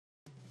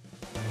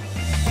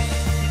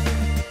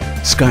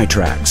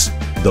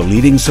Skytrax, the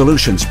leading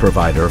solutions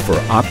provider for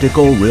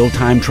optical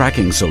real-time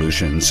tracking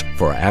solutions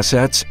for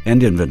assets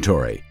and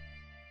inventory.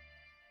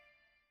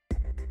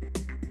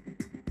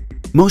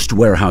 Most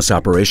warehouse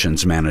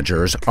operations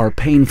managers are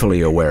painfully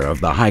aware of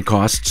the high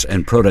costs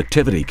and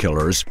productivity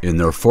killers in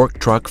their fork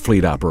truck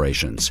fleet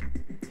operations.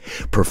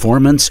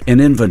 Performance and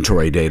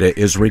inventory data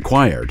is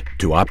required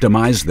to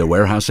optimize the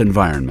warehouse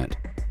environment.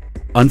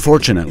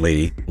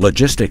 Unfortunately,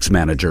 logistics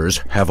managers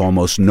have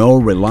almost no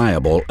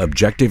reliable,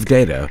 objective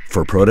data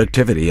for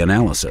productivity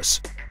analysis.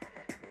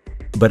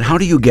 But how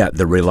do you get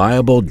the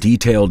reliable,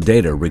 detailed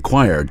data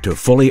required to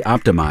fully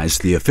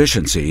optimize the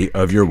efficiency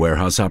of your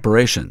warehouse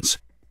operations?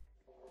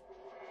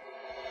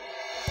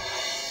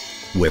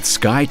 With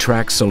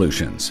Skytrax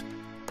Solutions.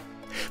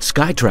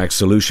 Skytrax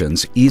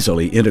Solutions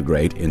easily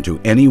integrate into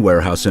any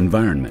warehouse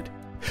environment.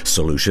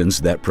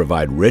 Solutions that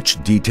provide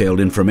rich, detailed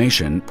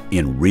information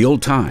in real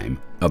time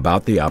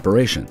about the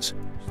operations.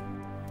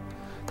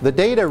 The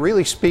data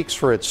really speaks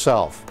for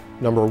itself.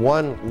 Number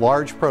one,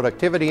 large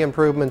productivity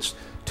improvements.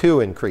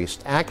 2,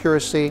 increased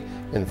accuracy.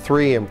 And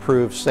 3,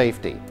 improved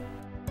safety.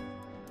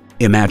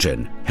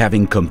 Imagine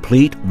having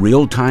complete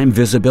real-time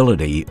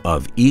visibility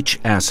of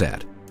each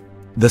asset.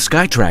 The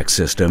Skytrax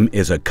system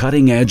is a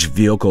cutting-edge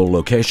vehicle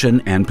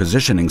location and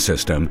positioning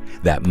system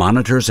that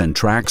monitors and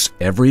tracks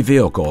every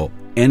vehicle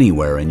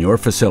anywhere in your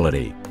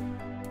facility.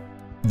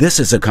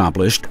 This is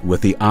accomplished with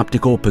the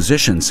optical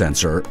position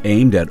sensor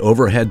aimed at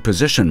overhead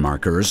position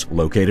markers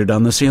located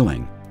on the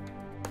ceiling.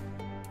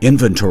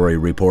 Inventory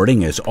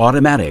reporting is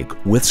automatic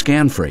with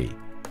scan-free.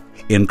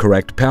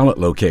 Incorrect pallet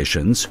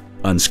locations,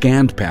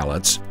 unscanned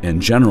pallets,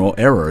 and general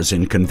errors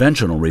in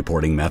conventional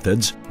reporting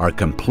methods are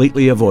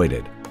completely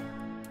avoided.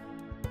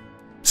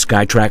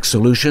 Skytrax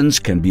Solutions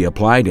can be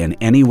applied in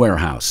any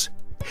warehouse.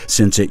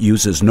 Since it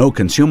uses no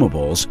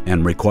consumables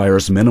and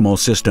requires minimal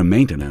system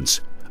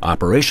maintenance,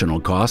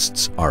 operational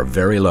costs are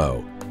very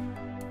low.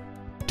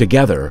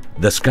 Together,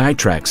 the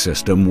Skytrax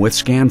system with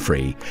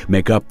ScanFree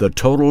make up the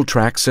total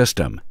track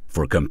system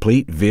for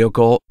complete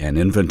vehicle and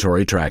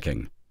inventory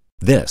tracking.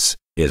 This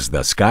is the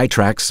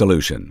Skytrax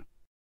solution.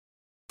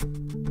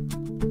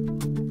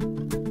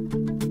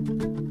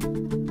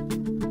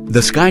 The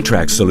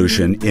Skytrax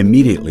solution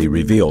immediately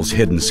reveals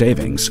hidden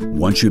savings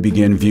once you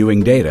begin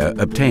viewing data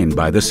obtained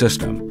by the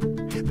system.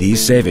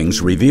 These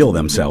savings reveal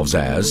themselves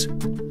as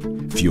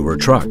fewer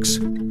trucks,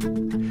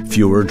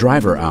 fewer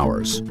driver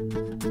hours,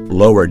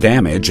 lower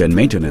damage and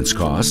maintenance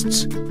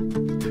costs,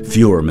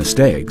 fewer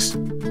mistakes,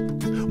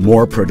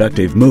 more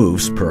productive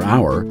moves per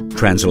hour,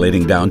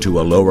 translating down to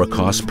a lower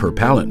cost per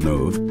pallet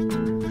move,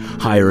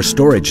 higher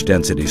storage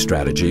density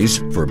strategies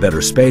for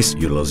better space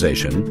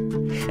utilization,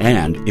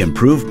 and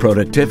improve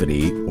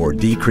productivity or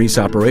decrease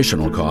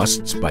operational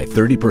costs by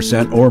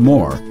 30% or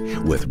more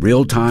with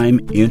real-time,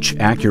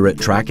 inch-accurate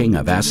tracking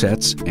of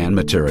assets and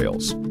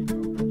materials.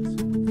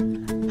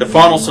 The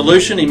final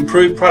solution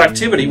improved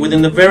productivity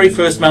within the very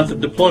first month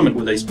of deployment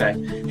with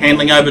Eastpak,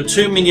 handling over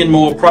 2 million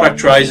more product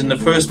trays in the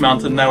first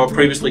month than they were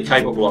previously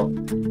capable of.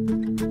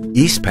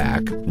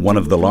 Eastpak, one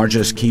of the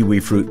largest kiwi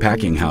fruit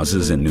packing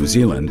houses in New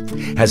Zealand,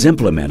 has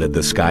implemented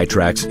the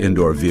Skytrax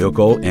indoor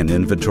vehicle and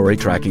inventory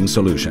tracking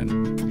solution.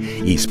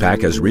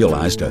 Eastpak has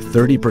realized a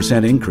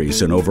 30%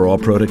 increase in overall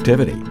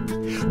productivity,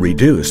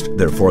 reduced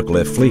their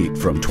forklift fleet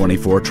from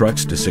 24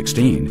 trucks to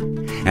 16,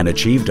 and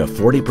achieved a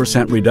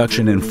 40%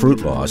 reduction in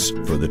fruit loss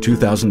for the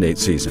 2008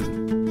 season.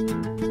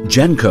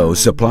 Genco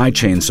Supply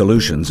Chain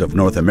Solutions of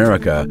North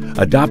America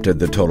adopted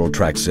the Total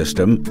Track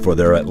system for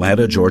their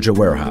Atlanta, Georgia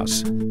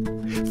warehouse.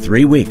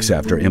 3 weeks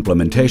after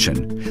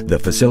implementation, the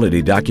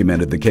facility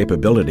documented the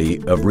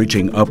capability of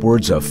reaching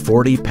upwards of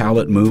 40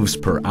 pallet moves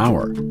per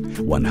hour,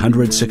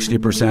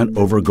 160%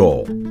 over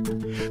goal.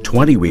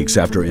 20 weeks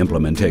after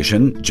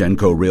implementation,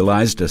 Genco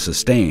realized a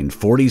sustained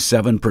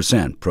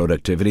 47%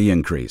 productivity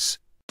increase.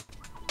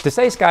 To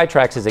say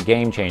Skytrax is a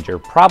game changer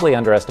probably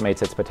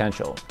underestimates its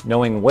potential.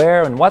 Knowing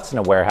where and what's in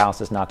a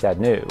warehouse is not that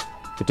new,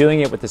 but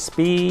doing it with the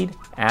speed,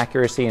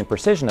 accuracy, and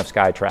precision of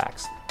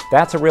Skytrax,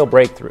 that's a real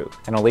breakthrough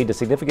and will lead to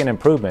significant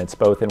improvements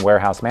both in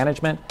warehouse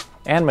management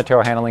and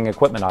material handling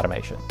equipment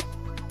automation.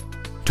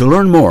 To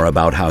learn more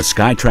about how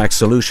Skytrax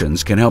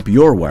Solutions can help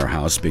your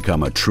warehouse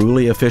become a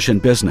truly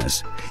efficient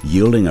business,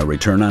 yielding a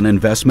return on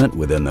investment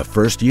within the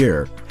first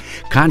year,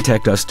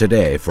 contact us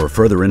today for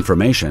further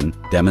information,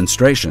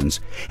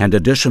 demonstrations, and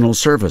additional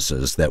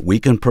services that we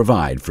can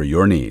provide for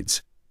your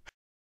needs.